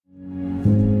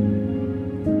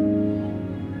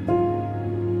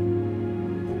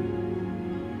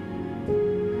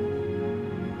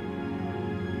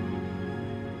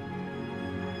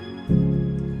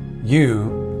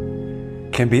you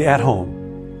can be at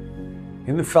home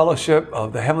in the fellowship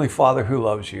of the Heavenly Father who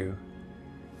loves you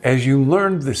as you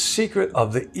learn the secret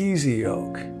of the easy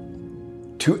yoke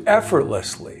to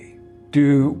effortlessly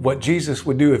do what Jesus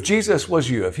would do if Jesus was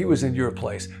you, if he was in your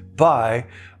place, by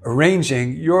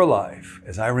arranging your life,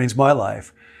 as I arrange my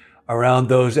life, around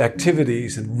those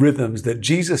activities and rhythms that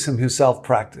Jesus himself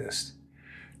practiced,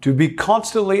 to be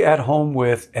constantly at home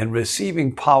with and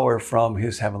receiving power from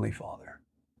his Heavenly Father.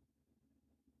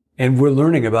 And we're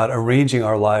learning about arranging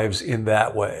our lives in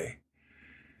that way.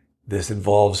 This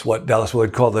involves what Dallas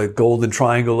Willard called the golden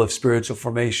triangle of spiritual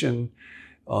formation,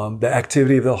 the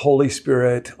activity of the Holy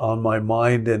Spirit on my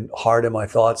mind and heart and my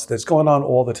thoughts that's going on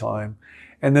all the time.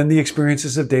 And then the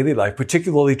experiences of daily life,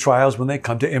 particularly trials when they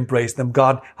come, to embrace them.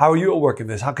 God, how are you at work in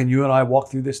this? How can you and I walk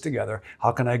through this together?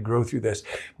 How can I grow through this?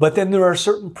 But then there are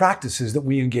certain practices that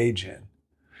we engage in.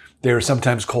 They are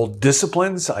sometimes called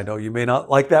disciplines. I know you may not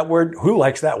like that word. Who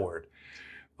likes that word?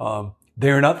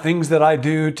 They are not things that I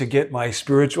do to get my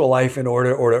spiritual life in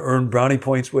order or to earn brownie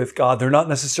points with God. They're not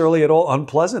necessarily at all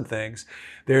unpleasant things.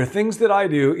 They're things that I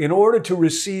do in order to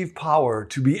receive power,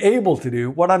 to be able to do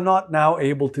what I'm not now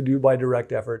able to do by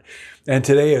direct effort. And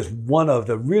today is one of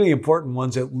the really important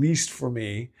ones, at least for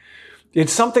me.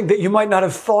 It's something that you might not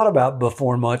have thought about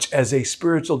before much as a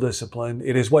spiritual discipline.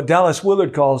 It is what Dallas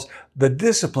Willard calls the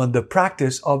discipline, the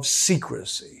practice of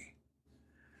secrecy.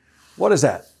 What is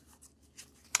that?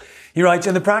 He writes,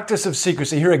 in the practice of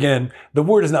secrecy, here again, the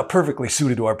word is not perfectly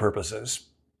suited to our purposes.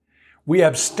 We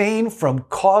abstain from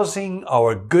causing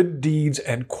our good deeds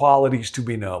and qualities to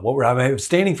be known. What we're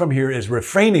abstaining from here is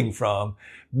refraining from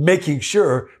making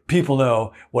sure people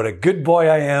know what a good boy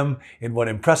I am and what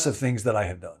impressive things that I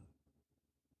have done.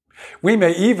 We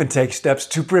may even take steps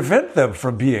to prevent them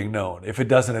from being known if it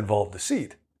doesn't involve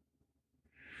deceit,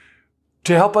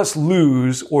 to help us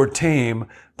lose or tame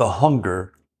the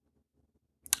hunger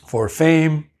for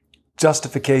fame,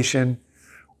 justification,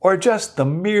 or just the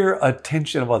mere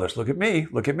attention of others. Look at me,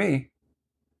 look at me.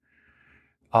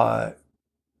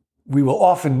 We will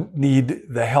often need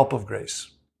the help of grace.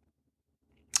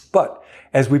 But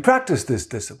as we practice this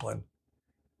discipline,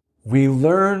 we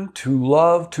learn to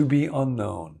love to be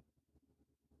unknown.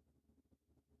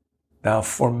 Now,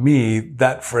 for me,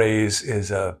 that phrase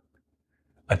is a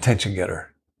attention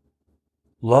getter.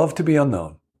 Love to be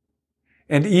unknown,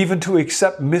 and even to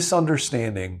accept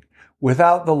misunderstanding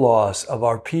without the loss of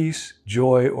our peace,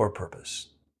 joy, or purpose.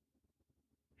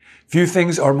 Few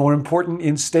things are more important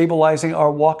in stabilizing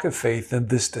our walk of faith than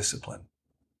this discipline.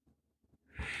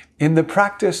 In the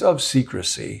practice of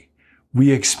secrecy, we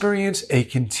experience a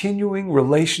continuing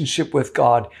relationship with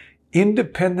God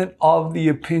independent of the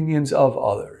opinions of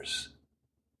others.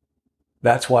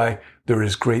 That's why there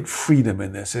is great freedom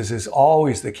in this, as is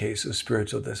always the case of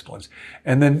spiritual disciplines.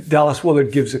 And then Dallas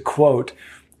Willard gives a quote,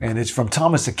 and it's from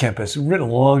Thomas à Kempis, written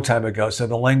a long time ago, so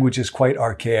the language is quite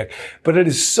archaic, but it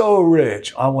is so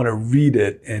rich. I want to read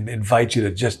it and invite you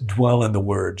to just dwell in the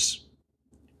words.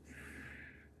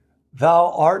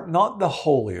 Thou art not the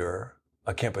holier,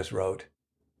 à Kempis wrote,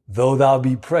 though thou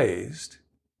be praised,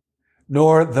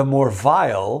 nor the more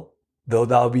vile, though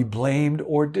thou be blamed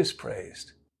or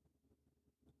dispraised.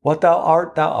 What thou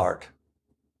art, thou art.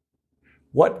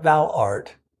 What thou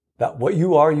art, that what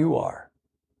you are, you are.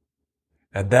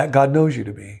 And that God knows you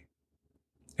to be.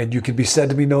 And you can be said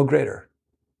to be no greater.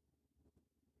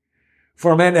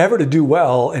 For a man ever to do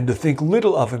well and to think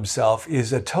little of himself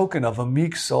is a token of a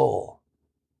meek soul.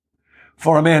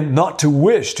 For a man not to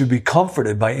wish to be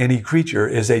comforted by any creature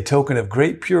is a token of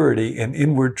great purity and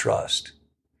inward trust.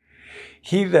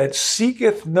 He that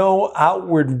seeketh no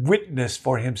outward witness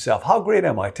for himself. How great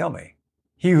am I? Tell me.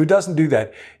 He who doesn't do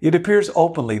that, it appears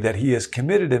openly that he has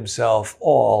committed himself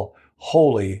all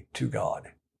wholly to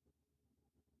God.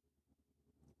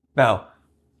 Now,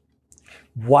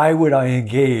 why would I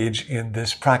engage in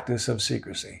this practice of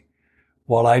secrecy?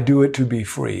 Well, I do it to be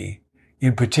free,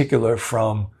 in particular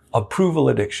from approval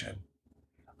addiction.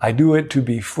 I do it to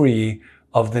be free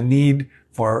of the need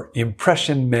for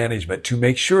impression management, to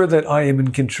make sure that I am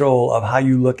in control of how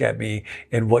you look at me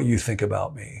and what you think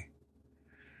about me.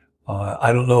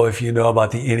 I don't know if you know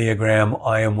about the Enneagram.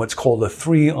 I am what's called a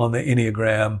 3 on the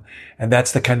Enneagram, and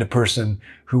that's the kind of person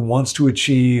who wants to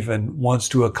achieve and wants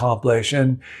to accomplish.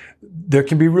 And there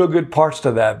can be real good parts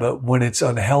to that, but when it's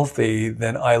unhealthy,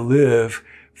 then I live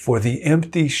for the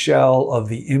empty shell of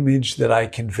the image that I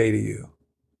convey to you.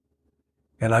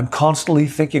 And I'm constantly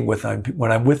thinking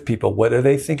when I'm with people, what are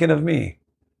they thinking of me?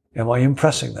 Am I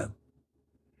impressing them?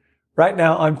 Right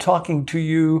now, I'm talking to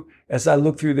you as I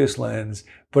look through this lens,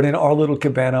 but in our little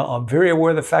cabana, I'm very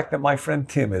aware of the fact that my friend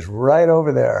Tim is right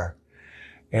over there.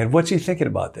 And what's he thinking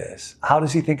about this? How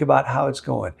does he think about how it's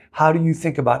going? How do you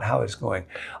think about how it's going?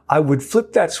 I would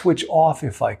flip that switch off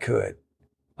if I could.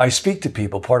 I speak to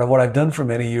people. Part of what I've done for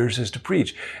many years is to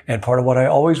preach. And part of what I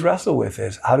always wrestle with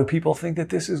is, how do people think that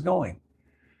this is going?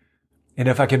 And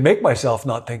if I can make myself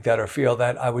not think that or feel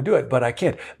that, I would do it, but I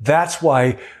can't. That's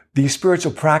why these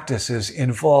spiritual practices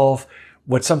involve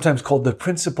what's sometimes called the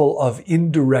principle of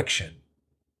indirection.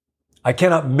 I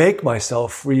cannot make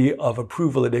myself free of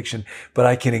approval addiction, but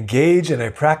I can engage in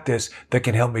a practice that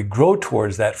can help me grow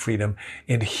towards that freedom.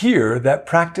 And here, that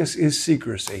practice is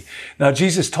secrecy. Now,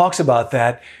 Jesus talks about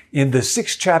that in the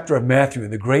 6th chapter of Matthew, in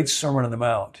the great Sermon on the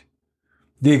Mount.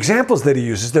 The examples that he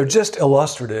uses, they're just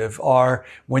illustrative, are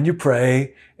when you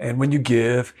pray and when you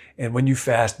give and when you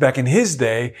fast. Back in his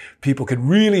day, people could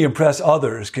really impress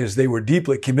others because they were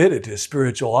deeply committed to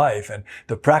spiritual life and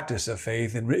the practice of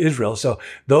faith in Israel. So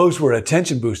those were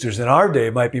attention boosters. In our day,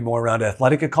 it might be more around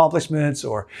athletic accomplishments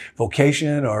or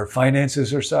vocation or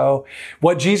finances or so.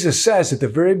 What Jesus says at the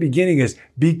very beginning is,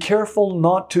 be careful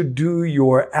not to do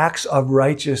your acts of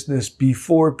righteousness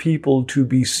before people to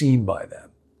be seen by them.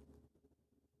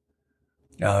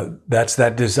 That's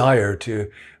that desire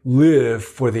to live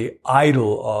for the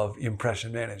idol of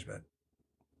impression management.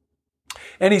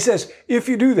 And he says, if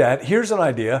you do that, here's an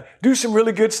idea. Do some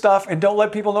really good stuff and don't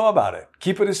let people know about it.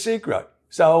 Keep it a secret.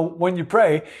 So when you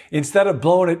pray, instead of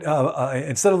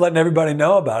instead of letting everybody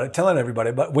know about it, telling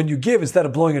everybody, but when you give, instead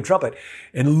of blowing a trumpet,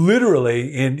 and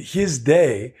literally in his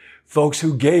day, folks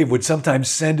who gave would sometimes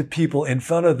send people in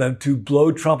front of them to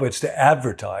blow trumpets to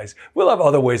advertise. We'll have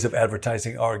other ways of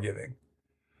advertising our giving.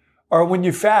 Or when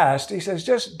you fast, he says,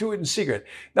 just do it in secret.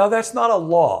 Now, that's not a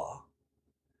law.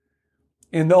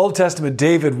 In the Old Testament,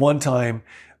 David one time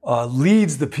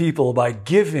leads the people by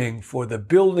giving for the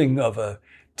building of a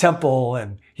temple,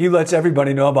 and he lets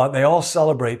everybody know about it, and they all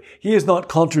celebrate. He is not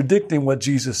contradicting what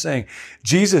Jesus is saying.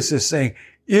 Jesus is saying,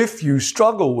 if you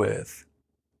struggle with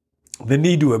the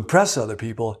need to impress other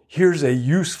people, here's a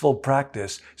useful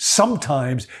practice.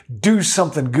 Sometimes do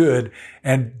something good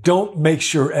and don't make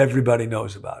sure everybody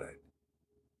knows about it.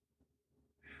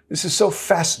 This is so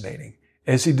fascinating.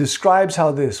 As he describes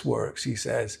how this works, he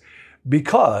says,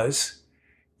 because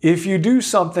if you do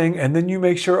something and then you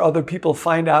make sure other people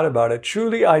find out about it,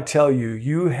 truly I tell you,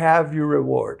 you have your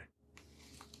reward.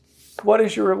 What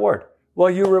is your reward? Well,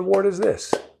 your reward is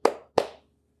this.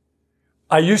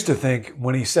 I used to think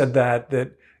when he said that,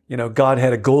 God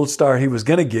had a gold star he was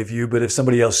going to give you, but if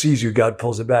somebody else sees you, God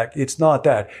pulls it back. It's not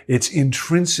that. It's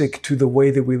intrinsic to the way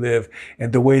that we live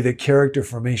and the way that character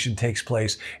formation takes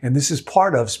place. And this is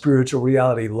part of spiritual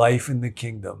reality, life in the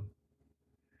kingdom.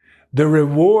 The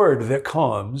reward that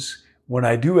comes when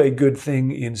I do a good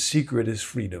thing in secret is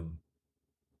freedom.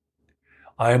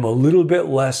 I am a little bit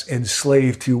less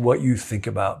enslaved to what you think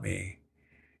about me.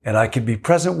 And I can be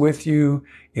present with you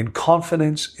in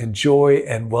confidence and joy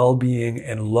and well-being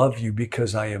and love you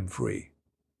because I am free.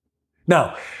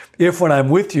 Now, if when I'm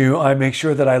with you, I make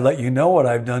sure that I let you know what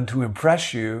I've done to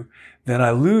impress you, then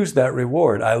I lose that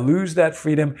reward. I lose that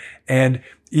freedom. And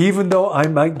even though I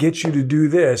might get you to do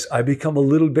this, I become a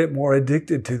little bit more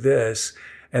addicted to this.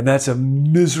 And that's a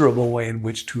miserable way in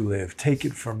which to live. Take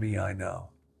it from me, I know.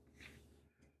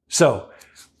 So,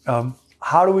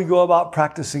 how do we go about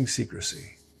practicing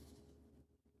secrecy?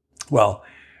 Well,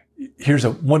 here's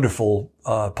a wonderful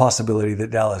possibility that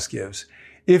Dallas gives.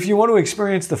 If you want to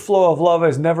experience the flow of love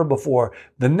as never before,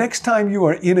 the next time you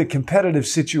are in a competitive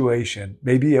situation,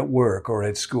 maybe at work or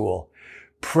at school,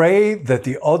 pray that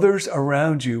the others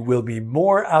around you will be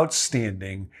more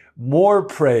outstanding, more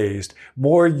praised,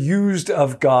 more used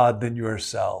of God than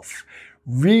yourself.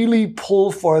 Really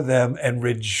pull for them and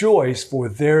rejoice for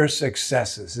their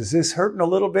successes. Is this hurting a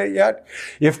little bit yet?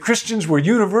 If Christians were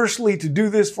universally to do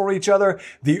this for each other,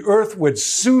 the earth would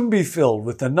soon be filled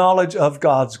with the knowledge of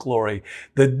God's glory.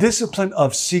 The discipline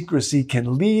of secrecy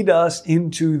can lead us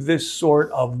into this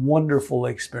sort of wonderful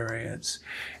experience.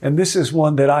 And this is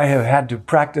one that I have had to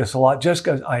practice a lot just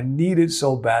because I need it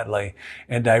so badly.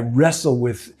 And I wrestle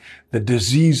with the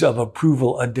disease of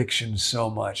approval addiction so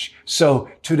much. So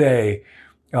today,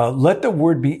 let the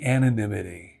word be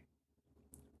anonymity.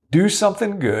 Do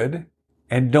something good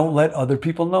and don't let other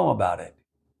people know about it.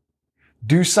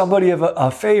 Do somebody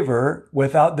a favor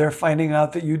without their finding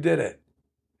out that you did it.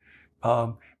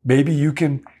 Maybe you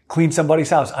can clean somebody's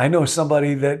house. I know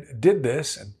somebody that did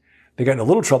this and they got in a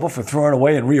little trouble for throwing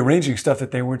away and rearranging stuff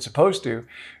that they weren't supposed to.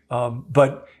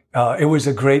 But it was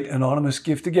a great anonymous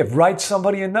gift to give. Write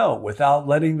somebody a note without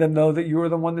letting them know that you were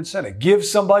the one that sent it. Give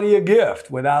somebody a gift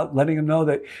without letting them know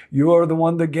that you are the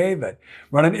one that gave it.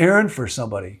 Run an errand for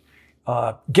somebody.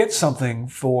 get something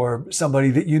for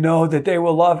somebody that you know that they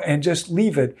will love and just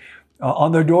leave it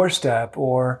on their doorstep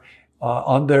or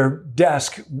on their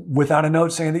desk without a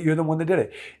note saying that you're the one that did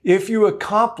it. If you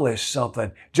accomplish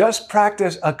something, just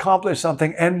practice accomplish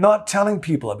something and not telling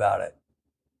people about it.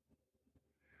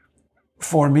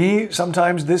 For me,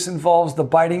 sometimes this involves the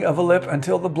biting of a lip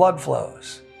until the blood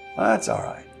flows. That's all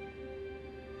right.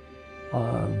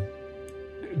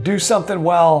 Do something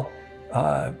well,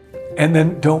 and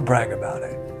then don't brag about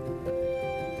it.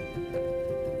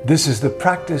 This is the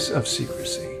practice of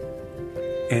secrecy,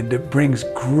 and it brings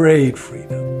great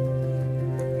freedom.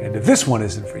 And if this one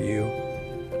isn't for you,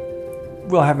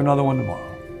 we'll have another one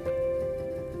tomorrow.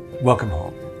 Welcome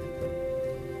home.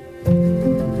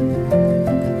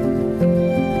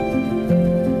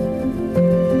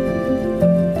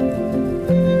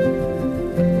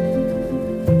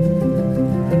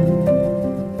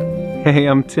 Hey,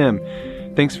 I'm Tim.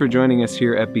 Thanks for joining us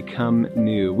here at Become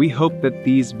New. We hope that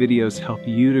these videos help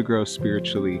you to grow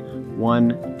spiritually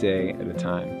one day at a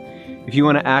time. If you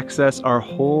want to access our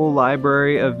whole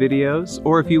library of videos,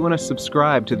 or if you want to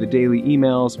subscribe to the daily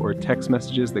emails or text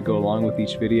messages that go along with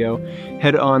each video,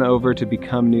 head on over to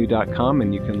becomenew.com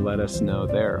and you can let us know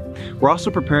there. We're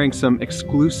also preparing some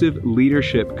exclusive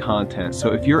leadership content.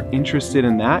 So if you're interested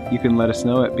in that, you can let us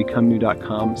know at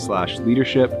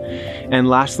becomenew.com/leadership. And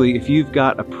lastly, if you've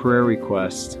got a prayer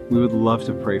request, we would love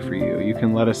to pray for you. You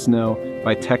can let us know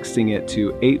by texting it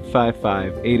to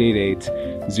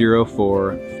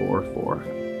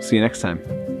 855-888-0444. See you next time.